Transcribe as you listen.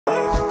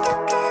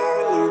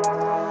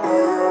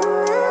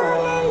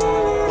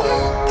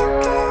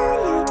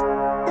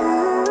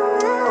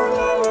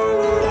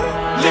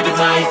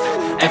life,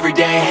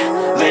 everyday,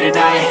 late at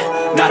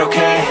night, not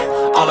okay.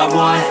 All I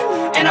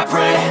want, and I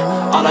pray,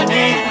 all I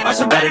need are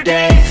some better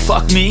days.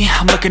 Fuck me,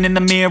 I'm looking in the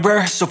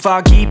mirror, so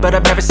foggy, but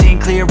I've never seen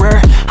clearer.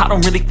 I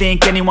don't really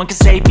think anyone can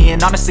save me,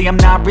 and honestly I'm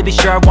not really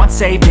sure I want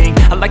saving.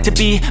 I like to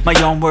be my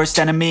own worst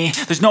enemy.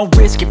 There's no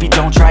risk if you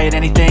don't try at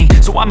anything,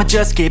 so I'ma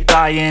just keep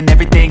buying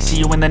everything. See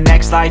you in the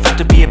next life, have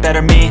to be a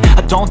better me.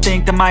 I don't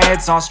think that my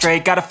head's on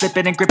straight, gotta flip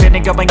it and grip it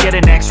and go and get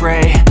an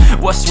x-ray.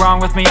 What's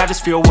wrong with me? I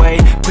just feel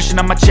weight pushing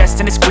on my chest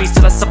and it squeezes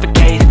till I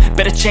suffocate.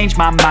 Better change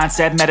my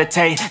mindset,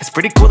 meditate. It's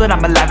pretty cool that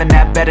I'm alive and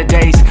have better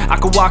days. I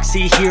could walk,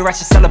 see, hear, I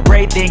should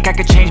celebrate. Think I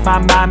could change my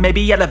mind,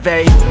 maybe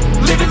elevate.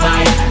 Living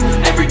life,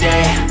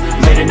 everyday,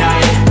 late at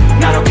night,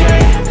 not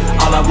okay.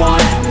 All I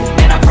want,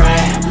 and I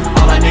pray,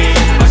 all I need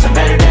are some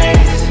better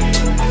days.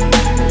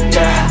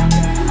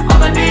 Yeah,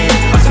 all I need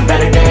are some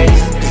better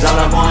days. Cause all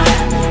I want,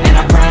 and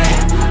I pray,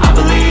 I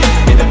believe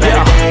in the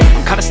better days.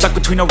 I'm kinda stuck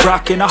between a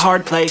rock and a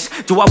hard place.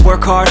 Do I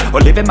work hard or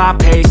live at my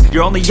pace?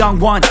 You're only young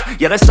once,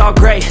 yeah that's all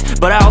great,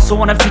 but I also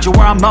want a future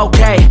where I'm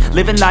okay.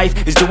 Living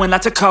life is doing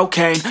lots of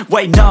cocaine.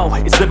 Wait no,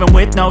 it's living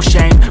with no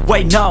shame.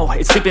 Wait no,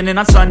 it's sleeping in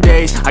on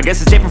Sundays. I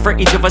guess it's different for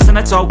each of us and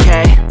that's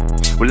okay.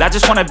 Well I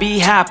just wanna be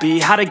happy,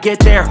 how to get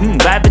there?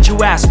 Glad that you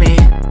asked me.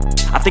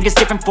 I think it's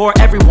different for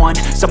everyone.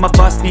 Some of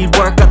us need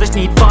work, others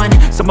need fun.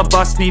 Some of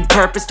us need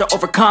purpose to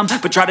overcome.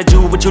 But try to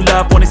do what you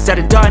love when it's said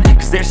and done,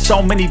 cause there's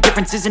so many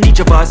differences in each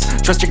of us.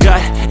 Trust your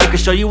gut, it can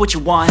show you what you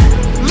want.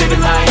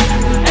 Living life,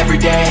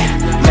 everyday,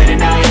 late at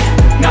night,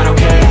 not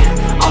okay.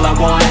 All I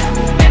want,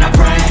 and I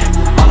pray,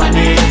 all I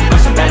need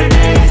are some better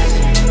days.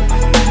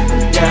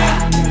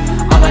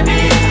 Yeah, all I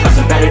need are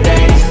some better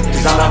days.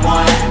 Cause all I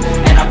want,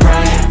 and I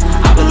pray,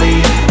 I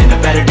believe in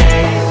the better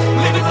days.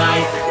 Living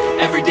life,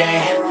 everyday,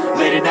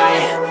 late at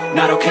night,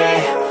 not okay.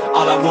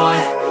 All I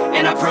want,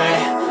 and I pray,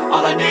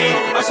 all I need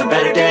are some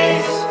better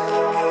days.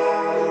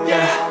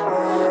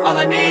 Yeah, all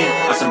I need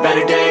are some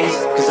better days.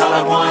 Cause all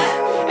I want,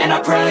 and I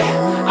pray,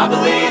 I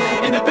believe